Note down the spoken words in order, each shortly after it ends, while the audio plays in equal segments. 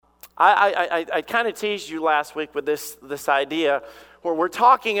I kind of teased you last week with this idea where we're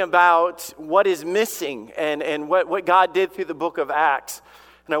talking about what is missing and what God did through the book of Acts.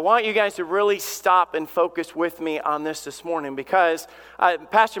 And I want you guys to really stop and focus with me on this morning because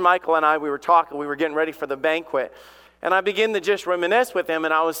Pastor Michael and I, we were getting ready for the banquet. And I began to just reminisce with him,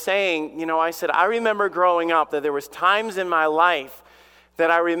 and I was saying, I said, I remember growing up that there was times in my life that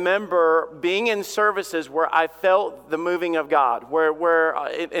I remember being in services where I felt the moving of God,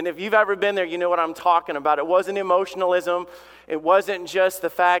 and if you've ever been there, you know what I'm talking about. It wasn't emotionalism. It wasn't just the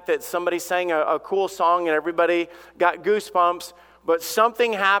fact that somebody sang a cool song and everybody got goosebumps, but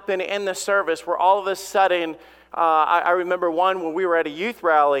something happened in the service where all of a sudden, I remember one when we were at a youth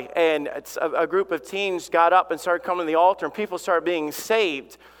rally, and a group of teens got up and started coming to the altar, and people started being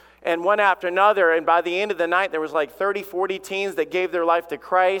saved. And one after another, and by the end of the night, there was like 30, 40 teens that gave their life to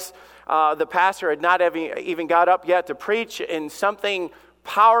Christ. The pastor had not even got up yet to preach, and something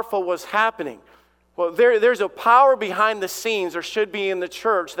powerful was happening. Well, there's a power behind the scenes, or should be in the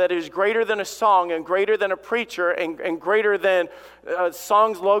church, that is greater than a song and greater than a preacher and greater than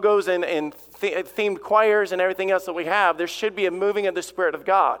songs, logos, and themed choirs and everything else that we have. There should be a moving of the Spirit of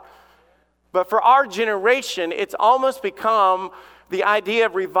God. But for our generation, it's almost become... the idea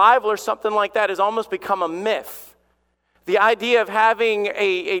of revival or something like that has almost become a myth. The idea of having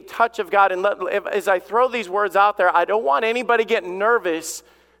a touch of God, and as I throw these words out there, I don't want anybody getting nervous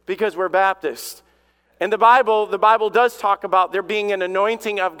because we're Baptist. And the Bible does talk about there being an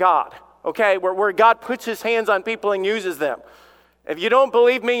anointing of God, okay, where God puts his hands on people and uses them. If you don't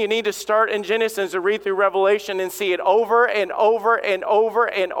believe me, you need to start in Genesis and read through Revelation and see it over and over and over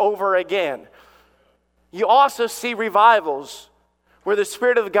and over again. You also see revivals where the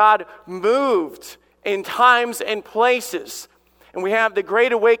Spirit of God moved in times and places. And we have the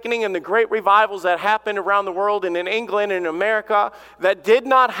Great Awakening and the great revivals that happened around the world and in England and in America that did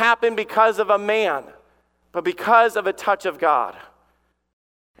not happen because of a man, but because of a touch of God.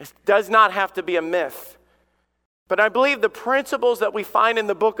 It does not have to be a myth. But I believe the principles that we find in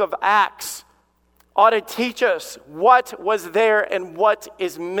the book of Acts ought to teach us what was there and what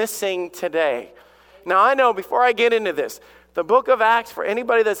is missing today. Now I know, before I get into this, the book of Acts, for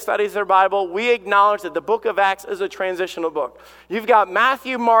anybody that studies their Bible, we acknowledge that the book of Acts is a transitional book. You've got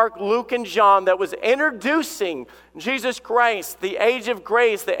Matthew, Mark, Luke, and John that was introducing Jesus Christ, the age of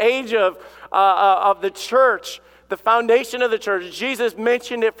grace, the age of the church, the foundation of the church. Jesus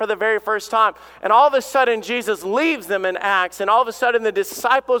mentioned it for the very first time. And all of a sudden, Jesus leaves them in Acts, and all of a sudden, the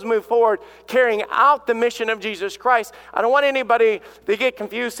disciples move forward, carrying out the mission of Jesus Christ. I don't want anybody to get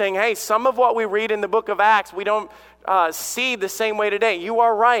confused saying, hey, some of what we read in the book of Acts, we don't see the same way today. You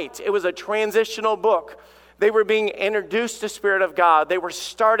are right. It was a transitional book. They were being introduced to the Spirit of God. They were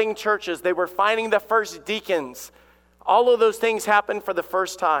starting churches. They were finding the first deacons. All of those things happened for the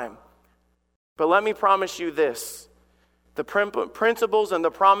first time. But let me promise you this. The principles and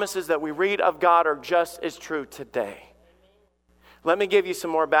the promises that we read of God are just as true today. Let me give you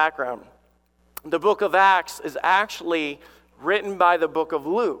some more background. The book of Acts is actually written by the book of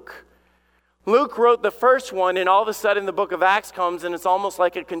Luke. Luke wrote the first one, and all of a sudden the book of Acts comes, and it's almost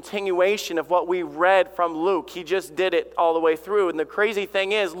like a continuation of what we read from Luke. He just did it all the way through. And the crazy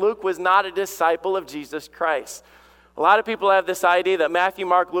thing is, Luke was not a disciple of Jesus Christ. A lot of people have this idea that Matthew,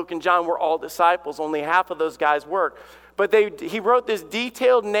 Mark, Luke, and John were all disciples. Only half of those guys worked. But he wrote this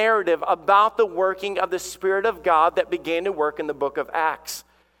detailed narrative about the working of the Spirit of God that began to work in the book of Acts.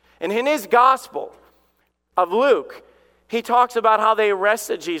 And in his gospel of Luke, he talks about how they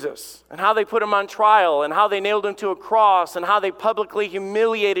arrested Jesus and how they put him on trial and how they nailed him to a cross and how they publicly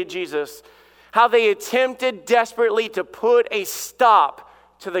humiliated Jesus, how they attempted desperately to put a stop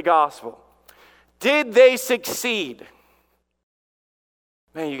to the gospel. Did they succeed?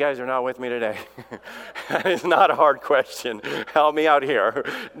 Man, you guys are not with me today. That is not a hard question. Help me out here.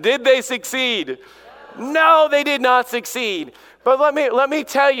 Did they succeed? No, they did not succeed. But let me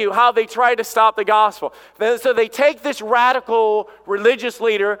tell you how they tried to stop the gospel. So they take this radical religious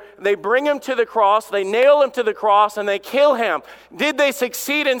leader, they bring him to the cross, they nail him to the cross, and they kill him. Did they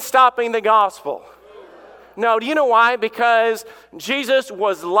succeed in stopping the gospel? No. Do you know why? Because Jesus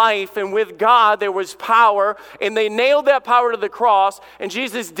was life, and with God there was power, and they nailed that power to the cross, and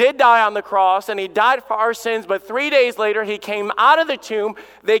Jesus did die on the cross, and he died for our sins, but 3 days later he came out of the tomb.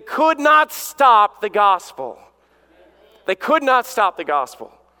 They could not stop the gospel. They could not stop the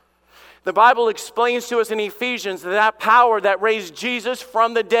gospel. The Bible explains to us in Ephesians that power that raised Jesus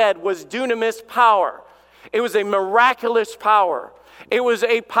from the dead was dunamis power. It was a miraculous power. It was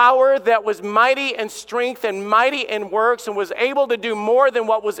a power that was mighty in strength and mighty in works and was able to do more than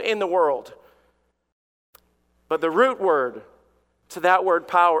what was in the world. But the root word So that word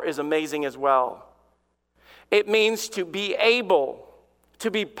power is amazing as well. It means to be able,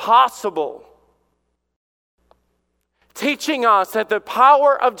 to be possible. Teaching us that the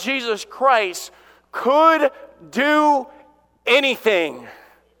power of Jesus Christ could do anything.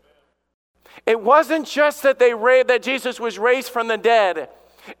 It wasn't just that that Jesus was raised from the dead.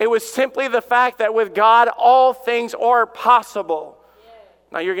 It was simply the fact that with God, all things are possible.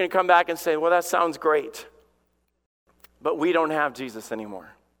 Now you're going to come back and say, well, that sounds great. But we don't have Jesus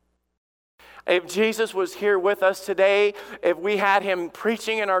anymore. If Jesus was here with us today, if we had him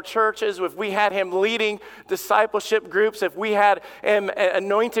preaching in our churches, if we had him leading discipleship groups, if we had him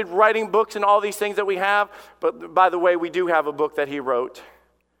anointed writing books and all these things that we have, but by the way, we do have a book that he wrote.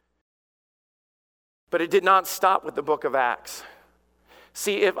 But it did not stop with the book of Acts.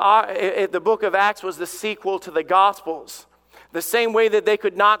 See, if the book of Acts was the sequel to the Gospels, the same way that they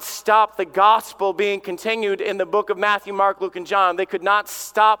could not stop the gospel being continued in the book of Matthew, Mark, Luke, and John, they could not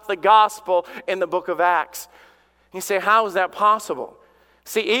stop the gospel in the book of Acts. You say, how is that possible?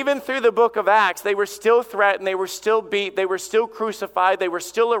 See, even through the book of Acts, they were still threatened, they were still beat, they were still crucified, they were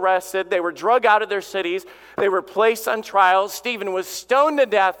still arrested, they were drug out of their cities, they were placed on trials. Stephen was stoned to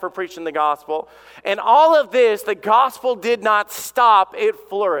death for preaching the gospel. And all of this, the gospel did not stop, it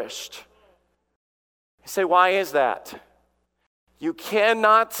flourished. You say, why is that? You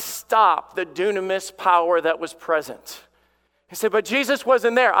cannot stop the dunamis power that was present. You say, but Jesus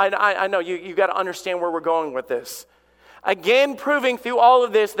wasn't there. I know, you got to understand where we're going with this. Again, proving through all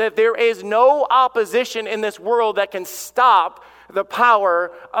of this that there is no opposition in this world that can stop the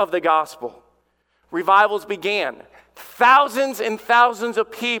power of the gospel. Revivals began. Thousands and thousands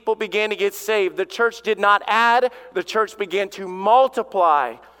of people began to get saved. The church did not add. The church began to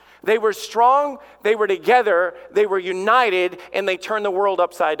multiply. They were strong, they were together, they were united, and they turned the world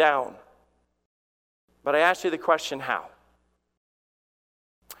upside down. But I asked you the question, how?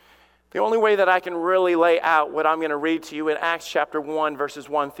 The only way that I can really lay out what I'm going to read to you in Acts chapter 1, verses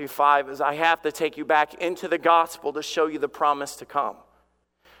 1 through 5, is I have to take you back into the gospel to show you the promise to come.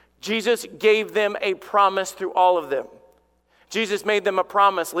 Jesus gave them a promise through all of them. Jesus made them a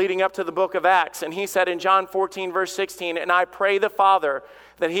promise leading up to the book of Acts. And he said in John 14, verse 16, and I pray the Father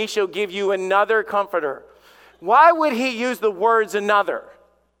that he shall give you another comforter. Why would he use the words another?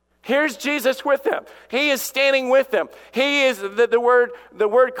 Here's Jesus with them. He is standing with them. He is the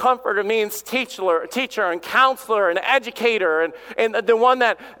word comforter means teacher and counselor and educator and the one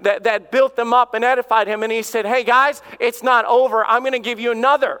that built them up and edified him. And he said, hey guys, it's not over. I'm going to give you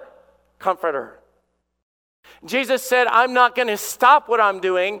another comforter. Jesus said, I'm not going to stop what I'm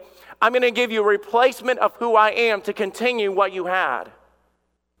doing. I'm going to give you a replacement of who I am to continue what you had,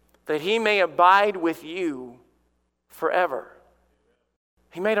 that he may abide with you forever.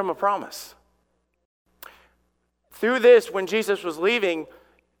 He made him a promise. Through this, when Jesus was leaving,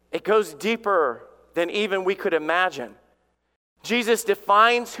 it goes deeper than even we could imagine. Jesus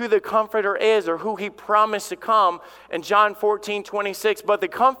defines who the Comforter is or who he promised to come in John 14:26. But the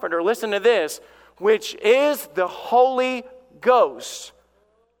Comforter, listen to this, which is the Holy Ghost,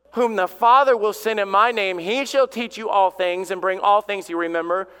 whom the Father will send in my name, he shall teach you all things and bring all things you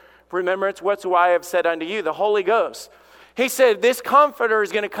remembrance whatsoever I have said unto you, the Holy Ghost. He said, this Comforter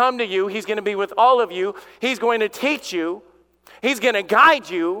is going to come to you. He's going to be with all of you. He's going to teach you. He's going to guide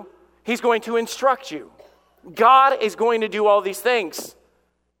you. He's going to instruct you. God is going to do all these things.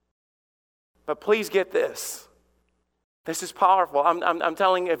 But please get this. This is powerful. I'm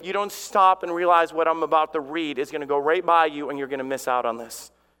telling you, if you don't stop and realize what I'm about to read, it's going to go right by you and you're going to miss out on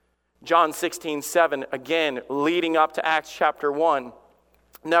this. John 16:7, again, leading up to Acts chapter 1.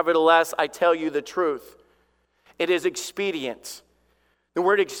 Nevertheless, I tell you the truth. It is expedient. The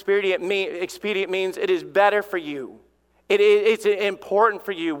word expedient means it is better for you. It's important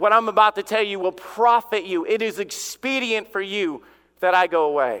for you. What I'm about to tell you will profit you. It is expedient for you that I go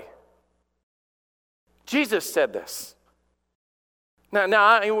away. Jesus said this.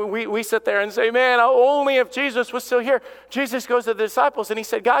 Now we sit there and say, man, only if Jesus was still here. Jesus goes to the disciples and he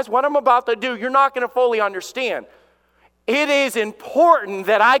said, guys, what I'm about to do, you're not going to fully understand. It is important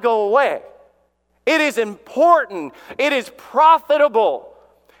that I go away. It is important. It is profitable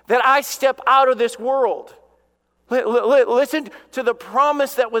that I step out of this world. Listen to the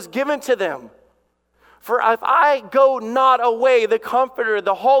promise that was given to them. For if I go not away, the Comforter,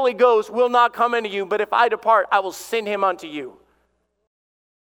 the Holy Ghost, will not come into you. But if I depart, I will send him unto you.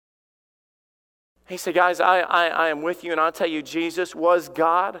 He said, guys, I am with you, and I'll tell you, Jesus was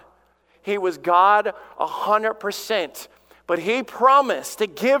God. He was God 100%. But he promised to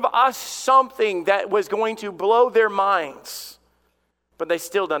give us something that was going to blow their minds. But they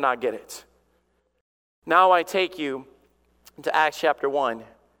still did not get it. Now I take you into Acts chapter 1.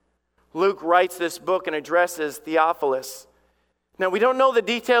 Luke writes this book and addresses Theophilus. Now, we don't know the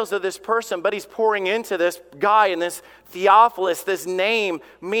details of this person, but he's pouring into this guy, and this Theophilus, this name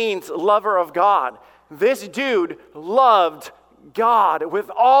means lover of God. This dude loved God with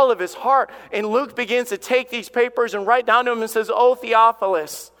all of his heart. And Luke begins to take these papers and write down to him and says, "Oh,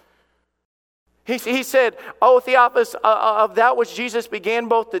 Theophilus." He said, "Oh, Theophilus, of that which Jesus began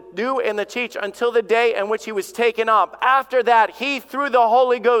both to do and to teach until the day in which he was taken up. After that, he, through the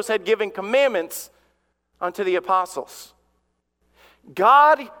Holy Ghost, had given commandments unto the apostles."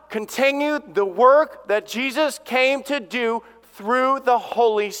 God continued the work that Jesus came to do through the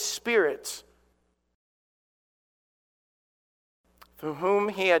Holy Spirit, through whom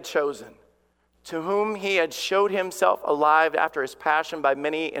he had chosen, to whom he had showed himself alive after his passion by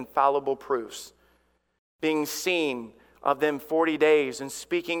many infallible proofs, being seen of them 40 days, and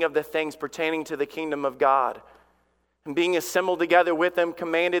speaking of the things pertaining to the kingdom of God. And being assembled together with them,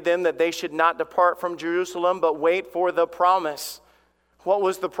 commanded them that they should not depart from Jerusalem, but wait for the promise. What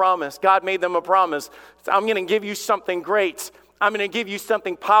was the promise? God made them a promise. I'm going to give you something great. I'm going to give you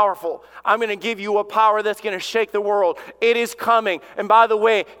something powerful. I'm going to give you a power that's going to shake the world. It is coming. And by the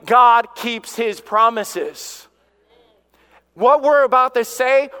way, God keeps his promises. What we're about to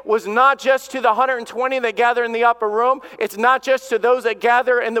say was not just to the 120 that gather in the upper room. It's not just to those that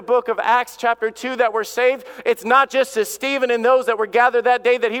gather in the book of Acts chapter 2 that were saved. It's not just to Stephen and those that were gathered that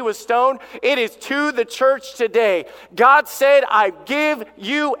day that he was stoned. It is to the church today. God said, "I give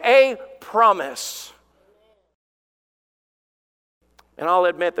you a promise." And I'll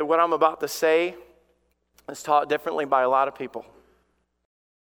admit that what I'm about to say is taught differently by a lot of people.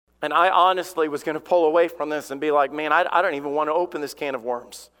 And I honestly was going to pull away from this and be like, man, I don't even want to open this can of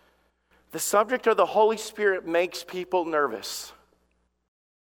worms. The subject of the Holy Spirit makes people nervous.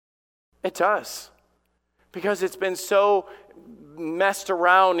 It does. Because it's been so messed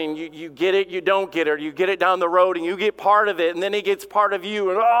around, and you get it, you don't get it, or you get it down the road and you get part of it, and then it gets part of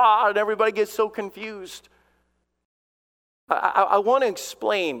you, and everybody gets so confused. I want to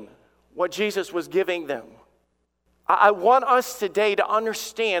explain what Jesus was giving them. I want us today to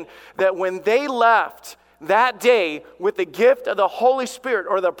understand that when they left that day with the gift of the Holy Spirit,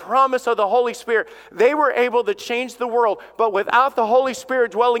 or the promise of the Holy Spirit, they were able to change the world. But without the Holy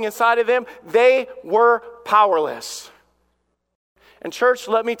Spirit dwelling inside of them, they were powerless. And church,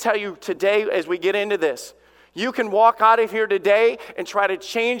 let me tell you today as we get into this, you can walk out of here today and try to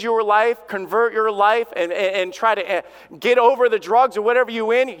change your life, convert your life, and try to get over the drugs or whatever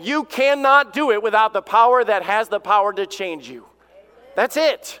you're in. You cannot do it without the power that has the power to change you. That's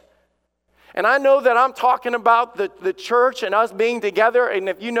it. And I know that I'm talking about the church and us being together. And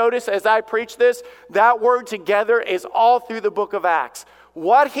if you notice as I preach this, that word together is all through the book of Acts.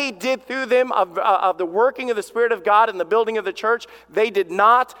 What he did through them of the working of the Spirit of God and the building of the church, they did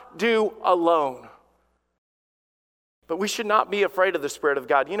not do alone. But we should not be afraid of the Spirit of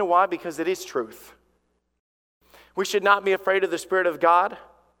God. You know why? Because it is truth. We should not be afraid of the Spirit of God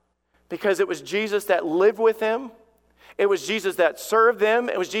because it was Jesus that lived with them. It was Jesus that served them.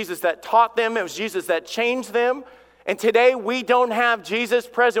 It was Jesus that taught them. It was Jesus that changed them. And today we don't have Jesus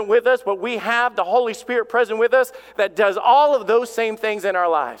present with us, but we have the Holy Spirit present with us that does all of those same things in our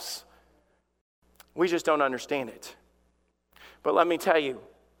lives. We just don't understand it. But let me tell you,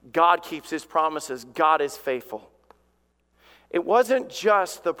 God keeps his promises. God is faithful. It wasn't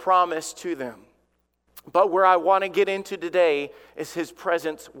just the promise to them, but where I want to get into today is his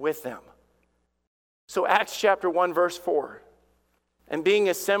presence with them. So Acts chapter 1 verse 4, and being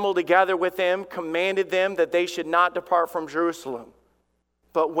assembled together with them, commanded them that they should not depart from Jerusalem,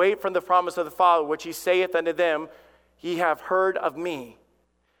 but wait for the promise of the Father, which he saith unto them, ye have heard of me.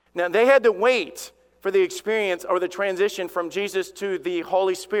 Now they had to wait for the experience or the transition from Jesus to the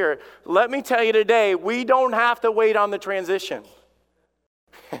Holy Spirit. Let me tell you today, we don't have to wait on the transition.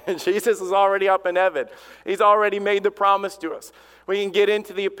 Jesus is already up in heaven. He's already made the promise to us. We can get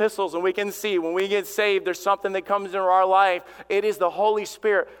into the epistles and we can see when we get saved, there's something that comes into our life. It is the Holy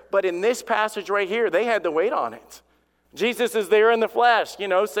Spirit. But in this passage right here, they had to wait on it. Jesus is there in the flesh,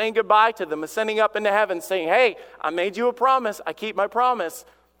 saying goodbye to them, ascending up into heaven, saying, hey, I made you a promise. I keep my promise.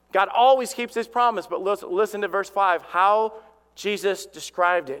 God always keeps his promise, but listen to verse 5, how Jesus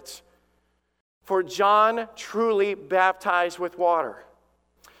described it. For John truly baptized with water.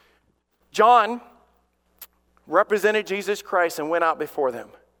 John represented Jesus Christ and went out before them.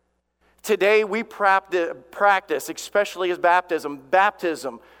 Today we practice, especially as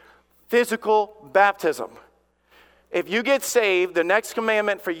baptism, physical baptism. If you get saved, the next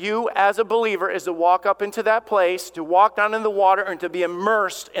commandment for you as a believer is to walk up into that place, to walk down in the water, and to be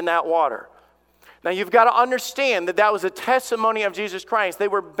immersed in that water. Now, you've got to understand that that was a testimony of Jesus Christ. They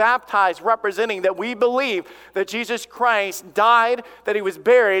were baptized representing that we believe that Jesus Christ died, that he was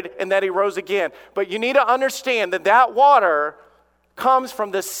buried, and that he rose again. But you need to understand that that water comes from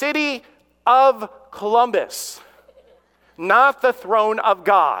the city of Columbus, not the throne of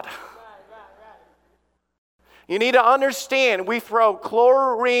God. You need to understand, we throw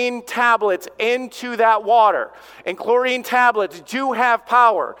chlorine tablets into that water. And chlorine tablets do have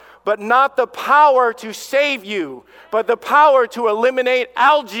power, but not the power to save you, but the power to eliminate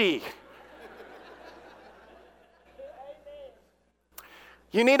algae.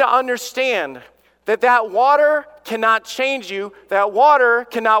 You need to understand that that water cannot change you. That water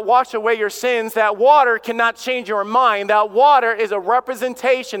cannot wash away your sins. That water cannot change your mind. That water is a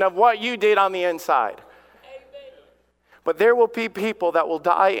representation of what you did on the inside. But there will be people that will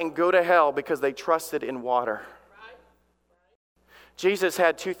die and go to hell because they trusted in water. Jesus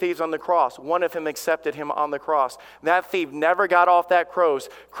had 2 thieves on the cross. One of them accepted him on the cross. That thief never got off that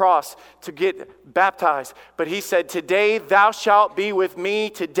cross to get baptized. But he said, "Today thou shalt be with me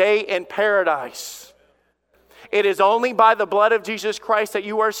today in paradise." It is only by the blood of Jesus Christ that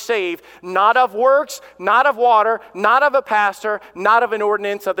you are saved, not of works, not of water, not of a pastor, not of an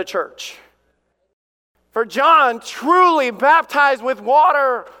ordinance of the church. For John truly baptized with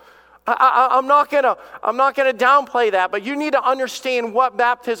water. I'm not gonna downplay that, but you need to understand what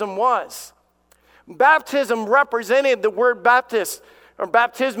baptism was. Baptism represented the word Baptist or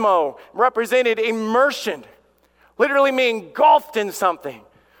baptismo, represented immersion, literally meaning engulfed in something.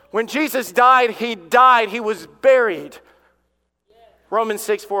 When Jesus died, he was buried. Romans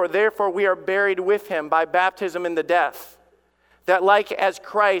 6:4, therefore we are buried with him by baptism in the death, that like as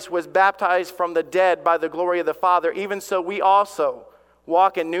Christ was baptized from the dead by the glory of the Father, even so we also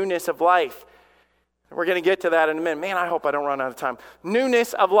walk in newness of life. We're going to get to that in a minute. Man, I hope I don't run out of time.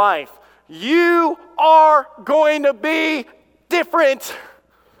 Newness of life. You are going to be different.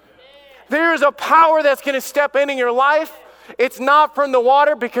 There is a power that's going to step in your life. It's not from the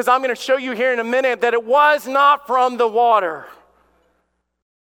water, because I'm going to show you here in a minute that it was not from the water.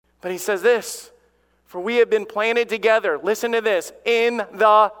 But he says this, for we have been planted together, listen to this, in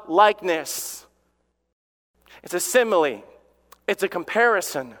the likeness. It's a simile. It's a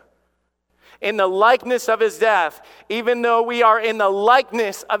comparison. In the likeness of his death, even though we are in the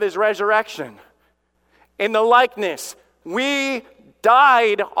likeness of his resurrection. In the likeness, we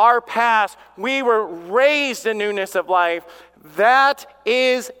died our past. We were raised in newness of life. That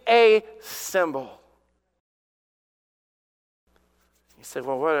is a symbol. You said,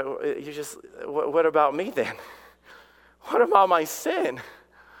 well, what about me then? What about my sin?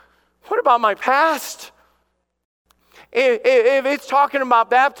 What about my past? If it's talking about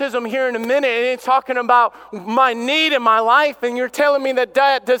baptism here in a minute, and it's talking about my need in my life, and you're telling me that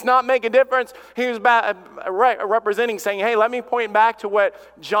does not make a difference, he was representing, saying, hey, let me point back to what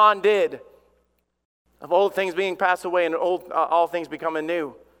John did. Of old things being passed away and all things becoming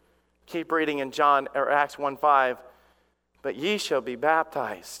new. Keep reading in Acts 1:5. But ye shall be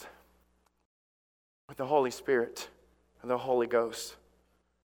baptized with the Holy Spirit and the Holy Ghost.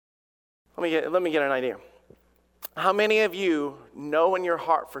 Let me get an idea. How many of you know in your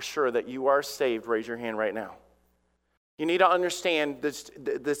heart for sure that you are saved? Raise your hand right now. You need to understand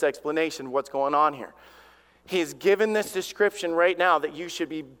this explanation, what's going on here. He's given this description right now that you should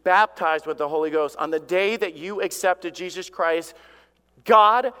be baptized with the Holy Ghost. On the day that you accepted Jesus Christ,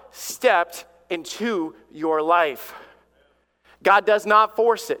 God stepped into your life. God does not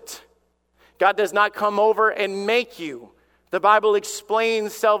force it. God does not come over and make you. The Bible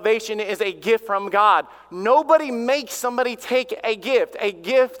explains salvation is a gift from God. Nobody makes somebody take a gift. A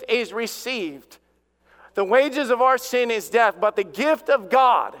gift is received. The wages of our sin is death, but the gift of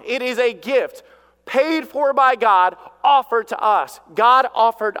God, it is a gift paid for by God, offered to us. God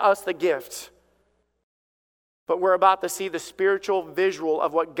offered us the gift. But we're about to see the spiritual visual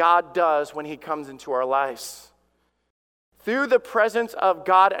of what God does when he comes into our lives. Through the presence of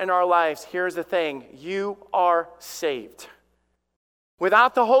God in our lives, here's the thing, you are saved.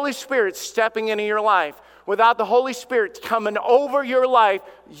 Without the Holy Spirit stepping into your life, without the Holy Spirit coming over your life,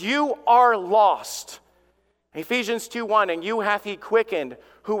 you are lost. Ephesians 2:1, and you hath he quickened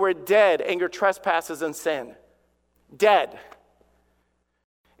who were dead in your trespasses and sin. Dead.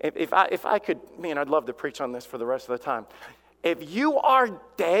 If I could, man, I'd love to preach on this for the rest of the time. If you are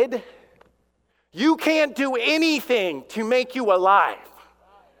dead, you can't do anything to make you alive.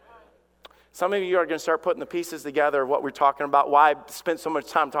 Some of you are going to start putting the pieces together of what we're talking about, why I spent so much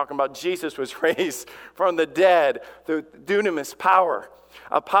time talking about Jesus was raised from the dead, the dunamis power,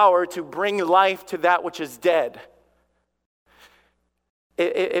 a power to bring life to that which is dead.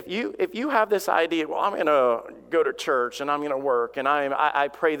 if you have this idea, well, I'm going to go to church and I'm going to work and I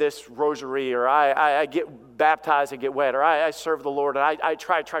pray this rosary, or I get baptized and get wet, or I serve the Lord and I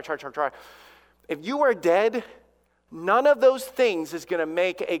try. If you are dead, none of those things is going to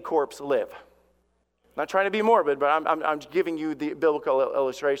make a corpse live. I'm not trying to be morbid, but I'm giving you the biblical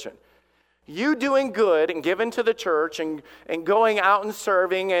illustration. You doing good and giving to the church and going out and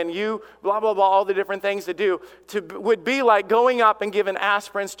serving and you blah, blah, blah, all the different things to do would be like going up and giving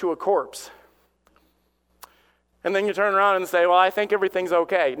aspirins to a corpse. And then you turn around and say, well, I think everything's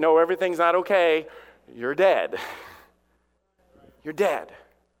okay. No, everything's not okay. You're dead. You're dead.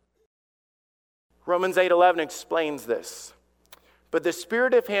 Romans 8:11 explains this. But the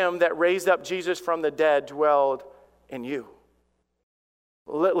Spirit of him that raised up Jesus from the dead dwelled in you.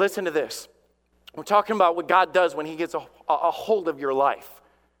 Listen to this. We're talking about what God does when he gets a hold of your life.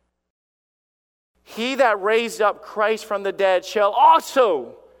 He that raised up Christ from the dead shall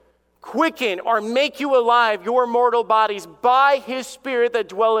also quicken or make you alive your mortal bodies by his Spirit that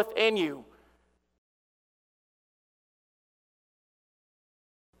dwelleth in you.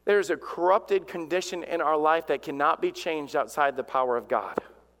 There's a corrupted condition in our life that cannot be changed outside the power of God.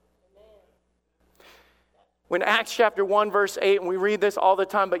 When Acts chapter 1 verse 8, and we read this all the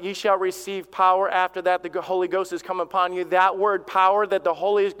time, but ye shall receive power after that the Holy Ghost has come upon you. That word power that the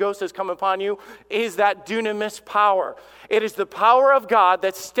Holy Ghost has come upon you is that dunamis power. It is the power of God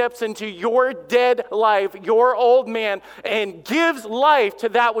that steps into your dead life, your old man, and gives life to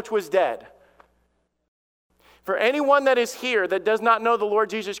that which was dead. For anyone that is here that does not know the Lord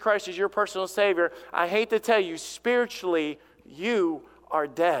Jesus Christ as your personal Savior, I hate to tell you, spiritually, you are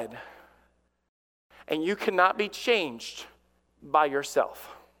dead. And you cannot be changed by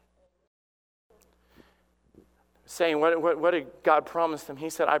yourself. Saying, what did God promise them? He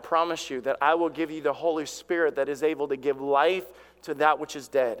said, I promise you that I will give you the Holy Spirit that is able to give life to that which is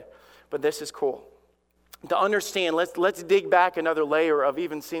dead. But this is cool. To understand, let's dig back another layer of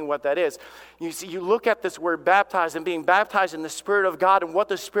even seeing what that is. You see, you look at this word baptized and being baptized in the Spirit of God and what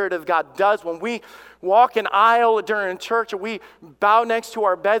the Spirit of God does when we walk an aisle during church or we bow next to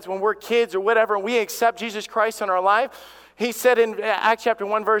our beds when we're kids or whatever and we accept Jesus Christ in our life. He said in Acts chapter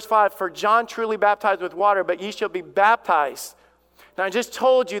 1 verse 5, for John truly baptized with water, but ye shall be baptized. Now I just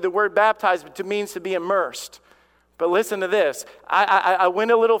told you the word baptized means to be immersed. But listen to this. I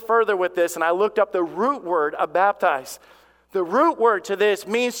went a little further with this and I looked up the root word of baptize. The root word to this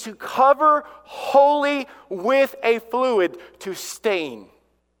means to cover wholly with a fluid, to stain.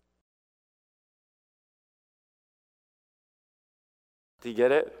 Do you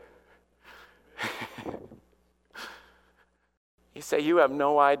get it? You say, you have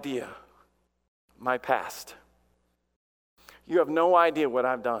no idea my past. You have no idea what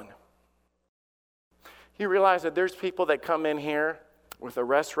I've done. You realize that there's people that come in here with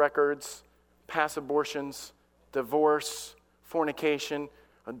arrest records, past abortions, divorce, fornication,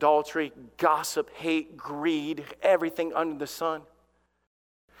 adultery, gossip, hate, greed, everything under the sun.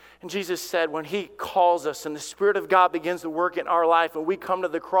 And Jesus said when he calls us and the Spirit of God begins to work in our life and we come to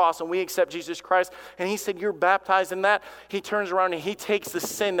the cross and we accept Jesus Christ and he said you're baptized in that, he turns around and he takes the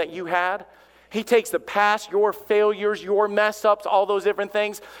sin that you had. He takes the past, your failures, your mess ups, all those different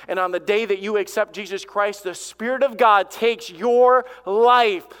things. And on the day that you accept Jesus Christ, the Spirit of God takes your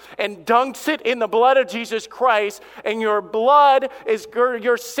life and dunks it in the blood of Jesus Christ. And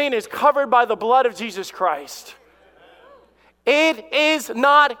your sin is covered by the blood of Jesus Christ. It is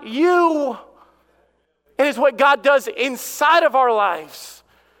not you. It is what God does inside of our lives.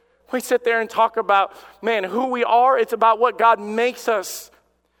 We sit there and talk about, who we are. It's about what God makes us.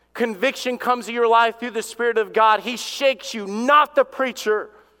 Conviction comes to your life through the Spirit of God. He shakes you, not the preacher.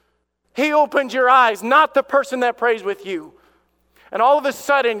 He opens your eyes, not the person that prays with you. And all of a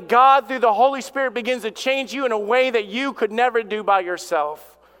sudden, God, through the Holy Spirit, begins to change you in a way that you could never do by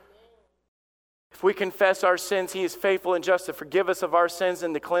yourself. If we confess our sins, he is faithful and just to forgive us of our sins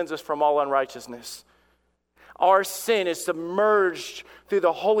and to cleanse us from all unrighteousness. Our sin is submerged through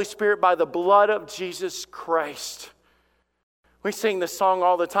the Holy Spirit by the blood of Jesus Christ. We sing this song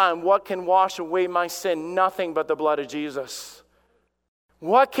all the time. What can wash away my sin? Nothing but the blood of Jesus.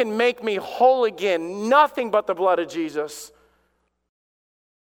 What can make me whole again? Nothing but the blood of Jesus.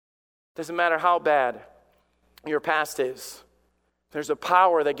 Doesn't matter how bad your past is. There's a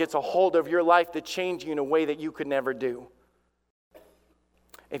power that gets a hold of your life to change you in a way that you could never do.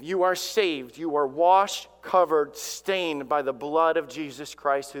 If you are saved, you are washed, covered, stained by the blood of Jesus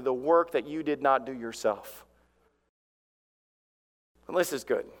Christ through the work that you did not do yourself. And this is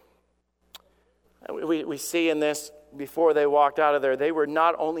good. We see in this, before they walked out of there, they were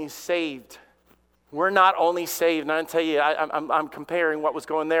not only saved, We're not only saved, and I tell you, I'm comparing what was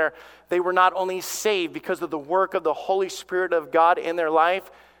going there. They were not only saved because of the work of the Holy Spirit of God in their life,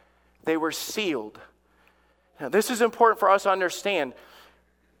 they were sealed. Now, this is important for us to understand.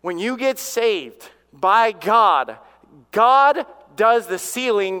 When you get saved by God, God does the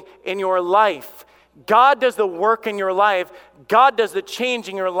sealing in your life. God does the work in your life. God does the change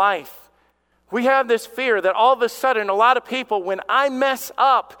in your life. We have this fear that all of a sudden, a lot of people, when I mess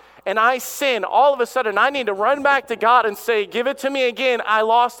up and I sin, all of a sudden I need to run back to God and say, give it to me again. I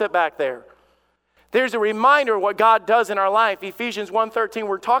lost it back there. There's a reminder of what God does in our life. Ephesians 1:13,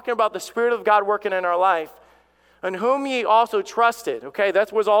 we're talking about the Spirit of God working in our life. In whom ye also trusted. Okay,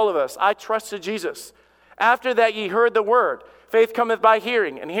 that was all of us. I trusted Jesus. After that ye heard the word. Faith cometh by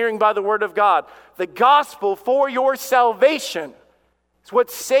hearing, and hearing by the word of God. The gospel for your salvation is what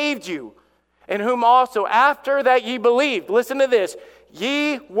saved you. In whom also after that ye believed. Listen to this.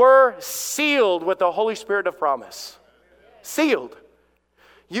 Ye were sealed with the Holy Spirit of promise. Sealed.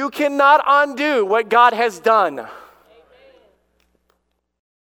 You cannot undo what God has done.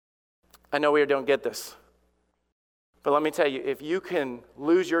 I know we don't get this. But let me tell you, if you can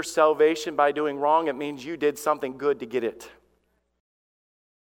lose your salvation by doing wrong, it means you did something good to get it.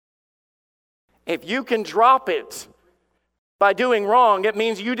 If you can drop it by doing wrong, it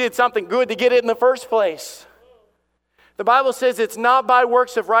means you did something good to get it in the first place. The Bible says it's not by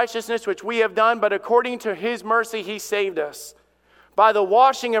works of righteousness which we have done, but according to his mercy he saved us, by the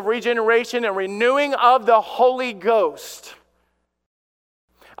washing of regeneration and renewing of the Holy Ghost.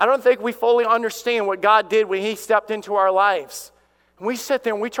 I don't think we fully understand what God did when he stepped into our lives. And we sit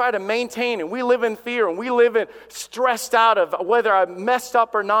there and we try to maintain, and we live in fear, and we live in stressed out of whether I messed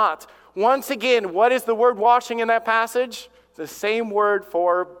up or not. Once again, what is the word washing in that passage? It's the same word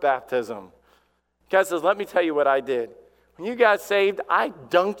for baptism. God says, let me tell you what I did. When you got saved, I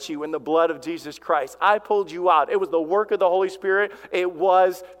dunked you in the blood of Jesus Christ. I pulled you out. It was the work of the Holy Spirit. It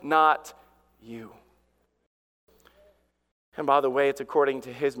was not you. And by the way, it's according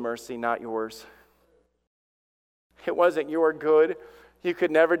to his mercy, not yours. It wasn't your good. You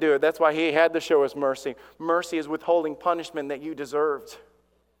could never do it. That's why he had to show us mercy. Mercy is withholding punishment that you deserved.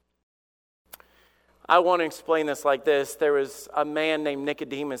 I want to explain this like this. There was a man named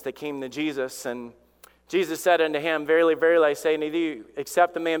Nicodemus that came to Jesus, and Jesus said unto him, verily, verily, I say unto thee,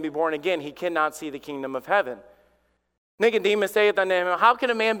 except a man be born again, he cannot see the kingdom of heaven. Nicodemus saith unto him, how can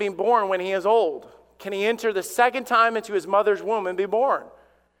a man be born when he is old? Can he enter the second time into his mother's womb and be born?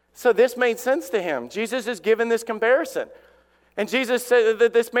 So this made sense to him. Jesus is given this comparison. And Jesus said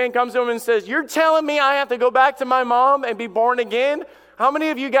that this man comes to him and says, you're telling me I have to go back to my mom and be born again? How many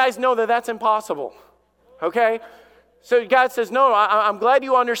of you guys know that that's impossible? Okay? So God says, no, I'm glad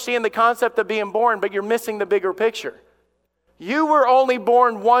you understand the concept of being born, but you're missing the bigger picture. You were only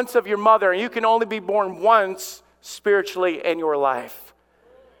born once of your mother, and you can only be born once spiritually in your life.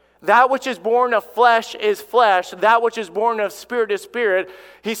 That which is born of flesh is flesh. That which is born of spirit is spirit.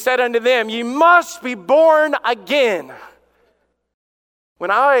 He said unto them, ye must be born again.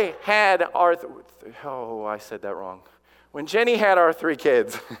 When I had I said that wrong. When Jenny had our 3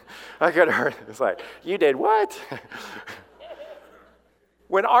 kids, I could have heard, it's like, you did what?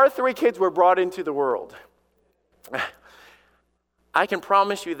 When our 3 kids were brought into the world, I can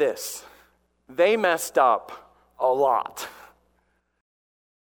promise you this, they messed up a lot.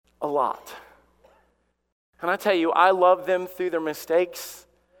 A lot. And I tell you, I love them through their mistakes.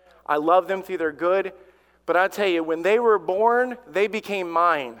 I love them through their good. But I tell you, when they were born, they became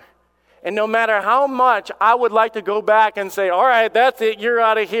mine. And no matter how much I would like to go back and say, all right, that's it, you're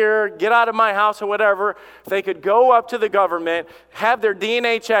out of here, get out of my house or whatever, if they could go up to the government, have their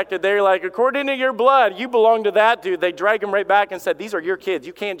DNA checked, and they're like, according to your blood, you belong to that dude. They drag them right back and said, these are your kids.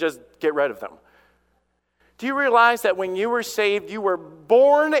 You can't just get rid of them. Do you realize that when you were saved, you were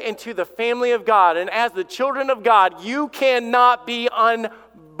born into the family of God? And as the children of God, you cannot be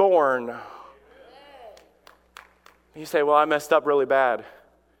unborn. You say, well, I messed up really bad.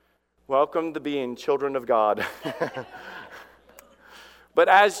 Welcome to being children of God. But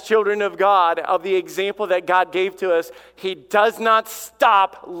as children of God, of the example that God gave to us, he does not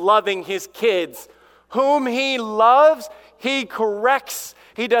stop loving his kids. Whom he loves, he corrects.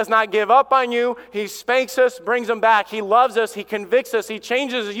 He does not give up on you. He spanks us, brings them back. He loves us. He convicts us. He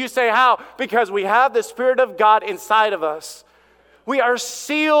changes us. You say, how? Because we have the Spirit of God inside of us. We are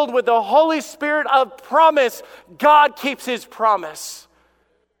sealed with the Holy Spirit of promise. God keeps his promise.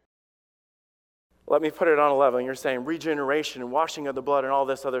 Let me put it on a level. You're saying regeneration and washing of the blood and all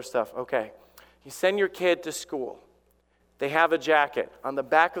this other stuff. Okay. You send your kid to school. They have a jacket. On the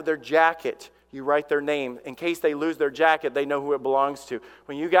back of their jacket, You write their name. In case they lose their jacket, they know who it belongs to.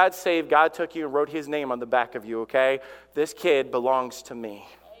 When you got saved, God took you and wrote his name on the back of you, okay? This kid belongs to me.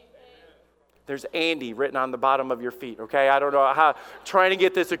 There's Andy written on the bottom of your feet, okay? I don't know how, trying to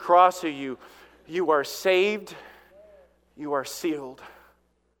get this across to you. You are saved. You are sealed.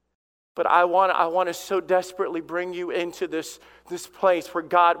 But I want to so desperately bring you into this place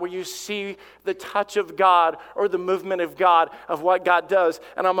where you see the touch of God or the movement of God, of what God does.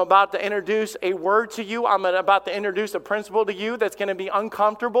 And I'm about to introduce a word to you. I'm about to introduce a principle to you that's going to be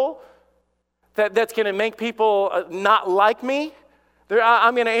uncomfortable, that's going to make people not like me.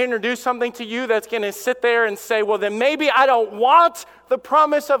 I'm going to introduce something to you that's going to sit there and say, well, then maybe I don't want the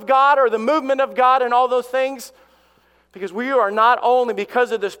promise of God or the movement of God and all those things. Because we are not only,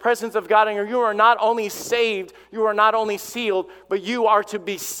 because of this presence of God, and you are not only saved, you are not only sealed, but you are to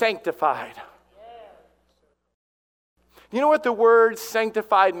be sanctified. You know what the word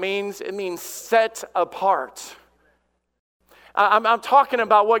sanctified means? It means set apart. I'm talking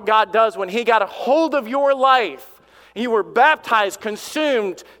about what God does when he got a hold of your life. You were baptized,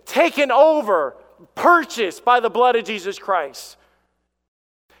 consumed, taken over, purchased by the blood of Jesus Christ.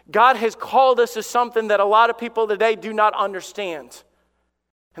 God has called us to something that a lot of people today do not understand.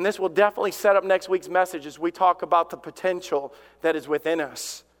 And this will definitely set up next week's message as we talk about the potential that is within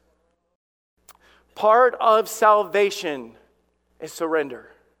us. Part of salvation is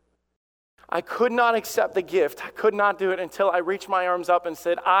surrender. I could not accept the gift. I could not do it until I reached my arms up and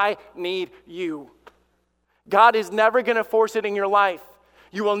said, I need you. God is never going to force it in your life.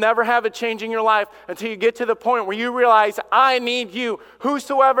 You will never have a change in your life until you get to the point where you realize, I need you.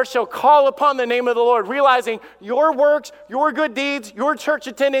 Whosoever shall call upon the name of the Lord, realizing your works, your good deeds, your church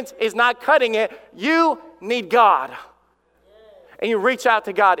attendance is not cutting it. You need God. And you reach out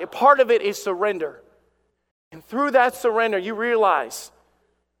to God. And part of it is surrender. And through that surrender, you realize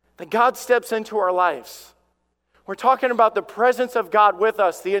that God steps into our lives. We're talking about the presence of God with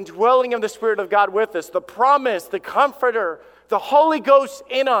us, the indwelling of the Spirit of God with us, the promise, the comforter, the Holy Ghost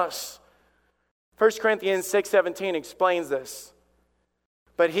in us. 1 Corinthians 6:17 explains this.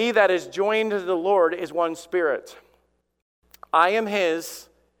 But he that is joined to the Lord is one spirit. I am his,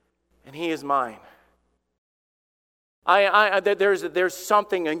 and he is mine. There's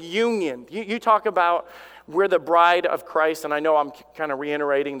something, a union. You talk about we're the bride of Christ, and I know I'm kind of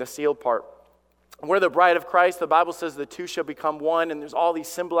reiterating the sealed part. We're the bride of Christ. The Bible says the two shall become one, and there's all these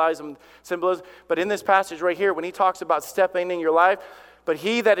symbolism. But in this passage right here, when he talks about stepping in your life, but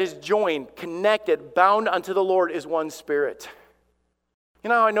he that is joined, connected, bound unto the Lord is one spirit. You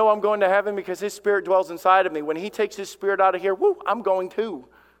know how I know I'm going to heaven? Because his spirit dwells inside of me. When he takes his spirit out of here, I'm going too.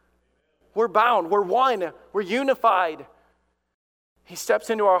 We're bound. We're one. We're unified. He steps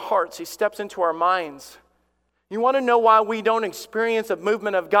into our hearts. He steps into our minds. You want to know why we don't experience a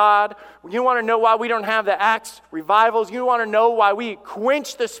movement of God? You want to know why we don't have the Acts revivals? You want to know why we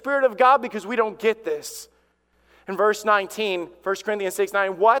quench the Spirit of God? Because we don't get this. In verse 19, 1 Corinthians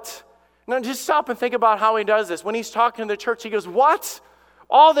 6:9, what? Now just stop and think about how he does this. When he's talking to the church, he goes, what?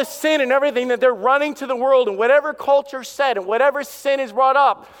 All the sin and everything that they're running to the world and whatever culture said and whatever sin is brought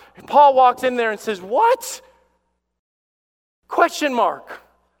up. And Paul walks in there and says, what? Question mark.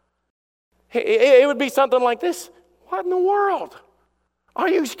 It would be something like this. What in the world? Are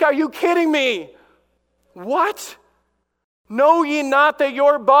you kidding me? What? Know ye not that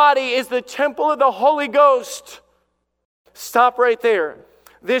your body is the temple of the Holy Ghost? Stop right there.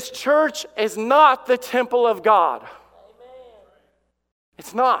 This church is not the temple of God.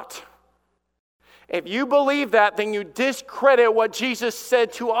 It's not. If you believe that, then you discredit what Jesus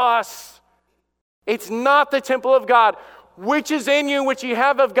said to us. It's not the temple of God. Which is in you, which you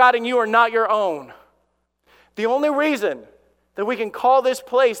have of God, and you are not your own. The only reason that we can call this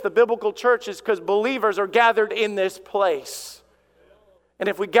place the biblical church is because believers are gathered in this place. And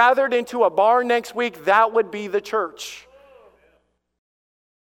if we gathered into a bar next week, that would be the church.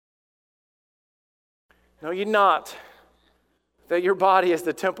 No, you're not. That your body is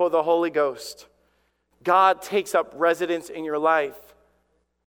the temple of the Holy Ghost. God takes up residence in your life.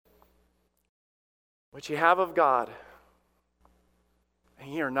 What you have of God,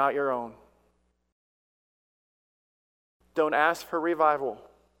 and you are not your own. Don't ask for revival.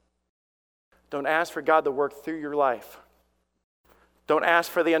 Don't ask for God to work through your life. Don't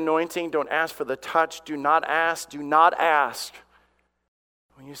ask for the anointing. Don't ask for the touch. Do not ask. Do not ask.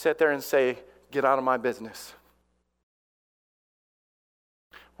 When you sit there and say, get out of my business.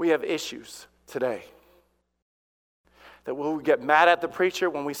 We have issues today. That we'll get mad at the preacher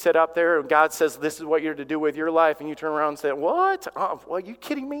when we sit up there and God says, this is what you're to do with your life. And you turn around and say, what? Oh, well, are you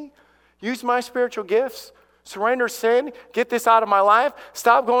kidding me? Use my spiritual gifts. Surrender sin, get this out of my life,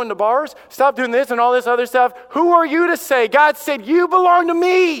 stop going to bars, stop doing this and all this other stuff. Who are you to say? God said, you belong to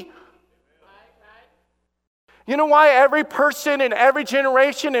me. You know why every person in every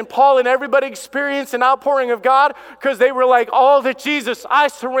generation and Paul and everybody experienced an outpouring of God? Because they were like, all to Jesus, I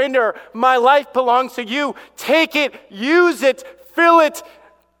surrender. My life belongs to you. Take it, use it, fill it,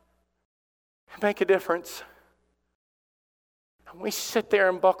 make a difference. We sit there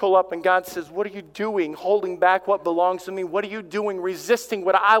and buckle up and God says, what are you doing? Holding back what belongs to me? What are you doing? Resisting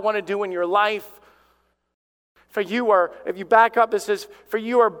what I want to do in your life? For you are, if you back up, it says, for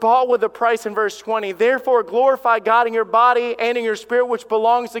you are bought with a price in verse 20. Therefore glorify God in your body and in your spirit, which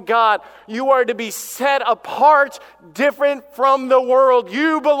belongs to God. You are to be set apart, different from the world.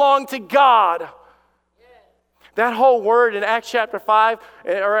 You belong to God. That whole word in Acts chapter 5,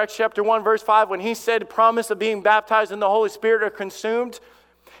 or Acts chapter 1, verse 5, when he said promise of being baptized in the Holy Spirit or consumed,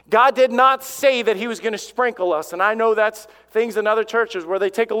 God did not say that he was going to sprinkle us. And I know that's things in other churches where they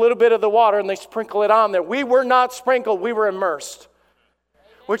take a little bit of the water and they sprinkle it on there. We were not sprinkled, we were immersed.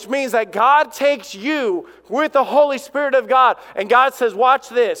 Which means that God takes you with the Holy Spirit of God. And God says, watch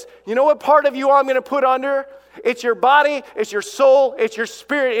this. You know what part of you I'm going to put under? It's your body, it's your soul, it's your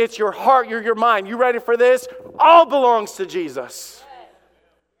spirit, it's your heart, your mind. You ready for this? All belongs to Jesus.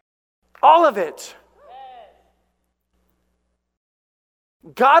 All of it.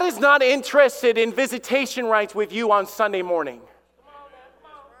 God is not interested in visitation rights with you on Sunday morning.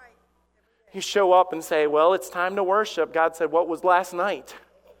 You show up and say, well, it's time to worship. God said, what was last night?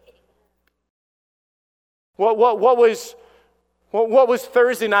 What was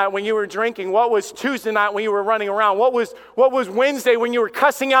Thursday night when you were drinking? What was Tuesday night when you were running around? What was Wednesday when you were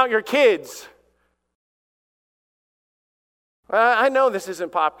cussing out your kids? I know this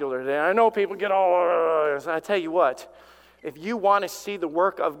isn't popular today. I know people get all... I tell you what, if you want to see the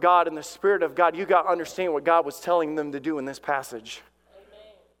work of God and the Spirit of God, you got to understand what God was telling them to do in this passage.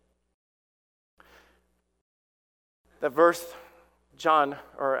 Amen. That verse,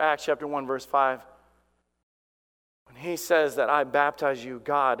 Acts chapter 1, verse 5, when he says that I baptize you,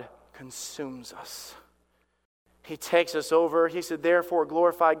 God consumes us. He takes us over. He said, therefore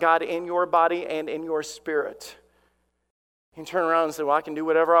glorify God in your body and in your spirit. You can turn around and say, well, I can do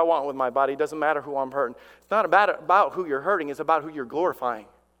whatever I want with my body. It doesn't matter who I'm hurting. It's not about who you're hurting. It's about who you're glorifying.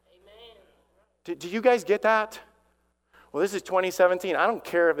 Amen. Do you guys get that? Well, this is 2017. I don't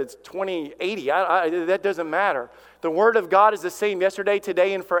care if it's 2080. That doesn't matter. The Word of God is the same yesterday,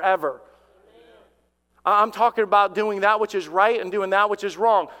 today, and forever. I'm talking about doing that which is right and doing that which is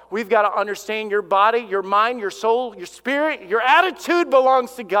wrong. We've got to understand your body, your mind, your soul, your spirit, your attitude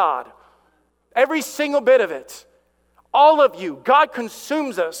belongs to God. Every single bit of it. All of you. God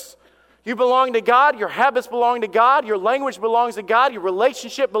consumes us. You belong to God. Your habits belong to God. Your language belongs to God. Your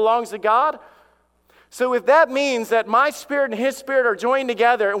relationship belongs to God. So if that means that my spirit and His Spirit are joined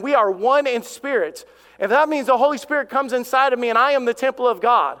together and we are one in spirit, if that means the Holy Spirit comes inside of me and I am the temple of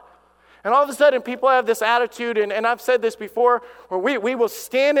God, and all of a sudden people have this attitude, and I've said this before, where we will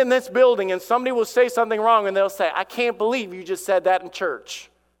stand in this building and somebody will say something wrong and they'll say, I can't believe you just said that in church.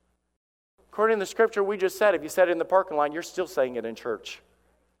 According to the scripture we just said, if you said it in the parking lot, you're still saying it in church.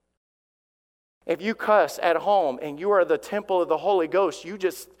 If you cuss at home and you are the temple of the Holy Ghost, you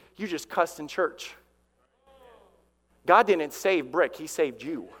just cussed in church. God didn't save brick, He saved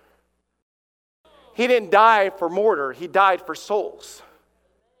you. He didn't die for mortar, He died for souls.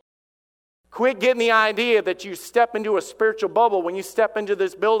 Quit getting the idea that you step into a spiritual bubble when you step into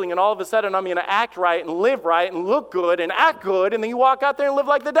this building and all of a sudden I'm going to act right and live right and look good and act good, and then you walk out there and live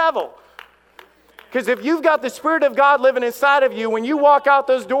like the devil. Because if you've got the Spirit of God living inside of you, when you walk out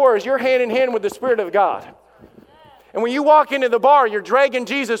those doors, you're hand in hand with the Spirit of God. And when you walk into the bar, you're dragging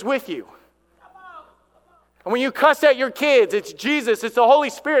Jesus with you. And when you cuss at your kids, it's Jesus, it's the Holy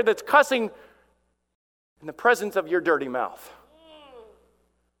Spirit that's cussing in the presence of your dirty mouth.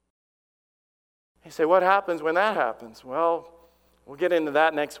 You say, what happens when that happens? Well, we'll get into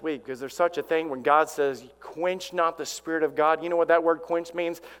that next week, because there's such a thing when God says, quench not the Spirit of God. You know what that word quench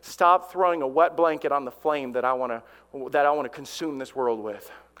means? Stop throwing a wet blanket on the flame that I want to consume this world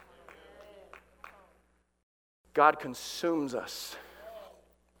with. God consumes us.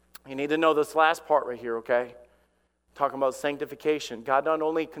 You need to know this last part right here, okay? Talking about sanctification. God not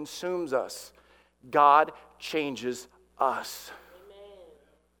only consumes us, God changes us.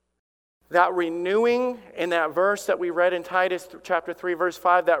 That renewing in that verse that we read in Titus chapter 3, verse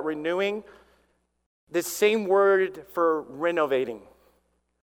 5, that renewing, this same word for renovating.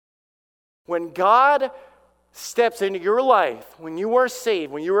 When God steps into your life, when you are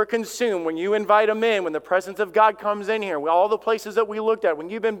saved, when you are consumed, when you invite Him in, when the presence of God comes in here, all the places that we looked at, when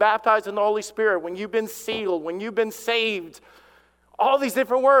you've been baptized in the Holy Spirit, when you've been sealed, when you've been saved, all these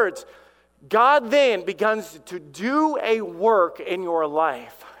different words, God then begins to do a work in your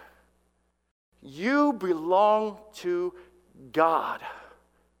life. You belong to God.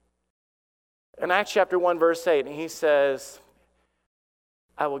 In Acts chapter 1, verse 8, and He says,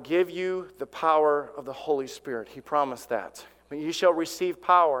 I will give you the power of the Holy Spirit. He promised that. But you shall receive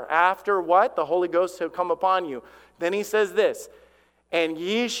power. After what? The Holy Ghost shall come upon you. Then He says this, and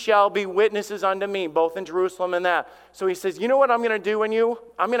ye shall be witnesses unto me, both in Jerusalem and that. So He says, you know what I'm going to do in you?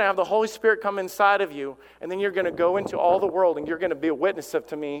 I'm going to have the Holy Spirit come inside of you, and then you're going to go into all the world, and you're going to be a witness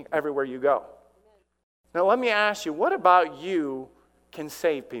to me everywhere you go. Now let me ask you, what about you can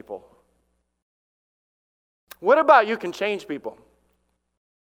save people? What about you can change people?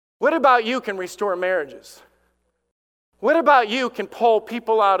 What about you can restore marriages? What about you can pull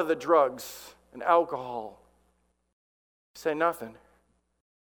people out of the drugs and alcohol? Say nothing.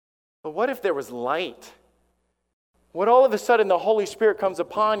 But what if there was light? What all of a sudden the Holy Spirit comes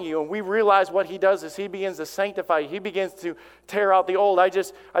upon you and we realize what He does is He begins to sanctify you. He begins to tear out the old. I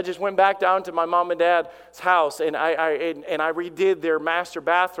just went back down to my mom and dad's house and I redid their master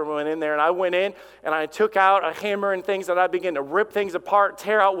bathroom. I went in there and I went in and I took out a hammer and things and I began to rip things apart,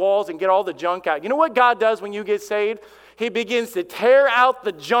 tear out walls and get all the junk out. You know what God does when you get saved? He begins to tear out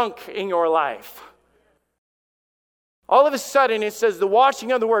the junk in your life. All of a sudden, it says the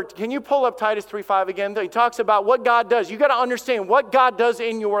washing of the word. Can you pull up Titus 3:5 again? He talks about what God does. You got to understand what God does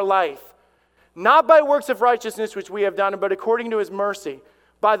in your life. Not by works of righteousness which we have done, but according to His mercy.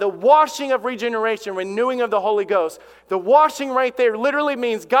 By the washing of regeneration, renewing of the Holy Ghost. The washing right there literally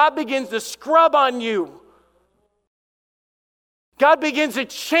means God begins to scrub on you. God begins to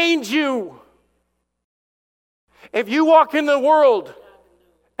change you. If you walk in the world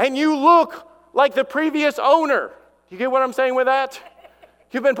and you look like the previous owner, you get what I'm saying with that?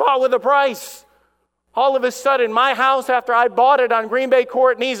 You've been bought with a price. All of a sudden, my house, after I bought it on Green Bay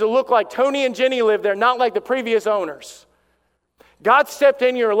Court, needs to look like Tony and Jenny lived there, not like the previous owners. God stepped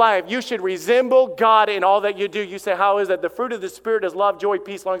in your life. You should resemble God in all that you do. You say, how is that? The fruit of the Spirit is love, joy,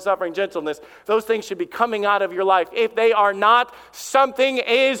 peace, long-suffering, gentleness. Those things should be coming out of your life. If they are not, something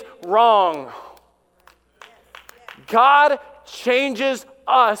is wrong. God changes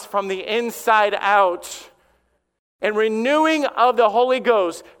us from the inside out. And renewing of the Holy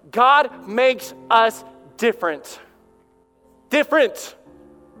Ghost, God makes us different. Different.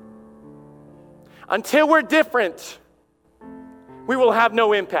 Until we're different, we will have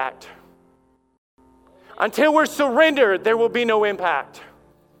no impact. Until we're surrendered, there will be no impact.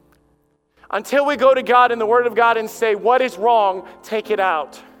 Until we go to God in the Word of God and say, what is wrong, take it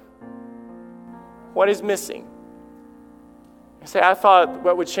out. What is missing? I say, I thought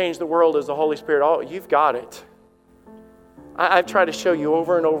what would change the world is the Holy Spirit. Oh, you've got it. I've tried to show you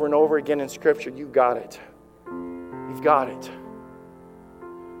over and over and over again in Scripture, you've got it. You've got it.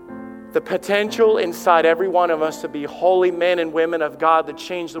 The potential inside every one of us to be holy men and women of God that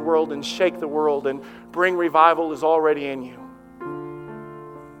change the world and shake the world and bring revival is already in you.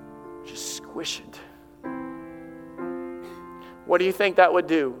 Just squish it. What do you think that would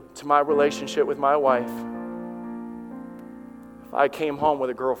do to my relationship with my wife if I came home with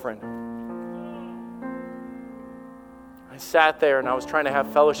a girlfriend? I sat there and I was trying to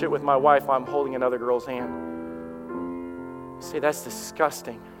have fellowship with my wife while I'm holding another girl's hand. See, that's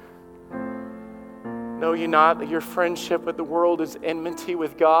disgusting. Know you not that your friendship with the world is enmity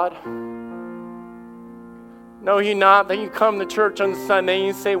with God? Know you not that you come to church on Sunday and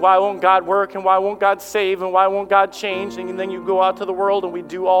you say, why won't God work and why won't God save and why won't God change? And then you go out to the world and we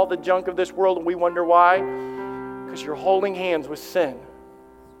do all the junk of this world and we wonder why? Because you're holding hands with sin,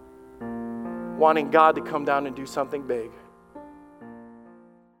 wanting God to come down and do something big.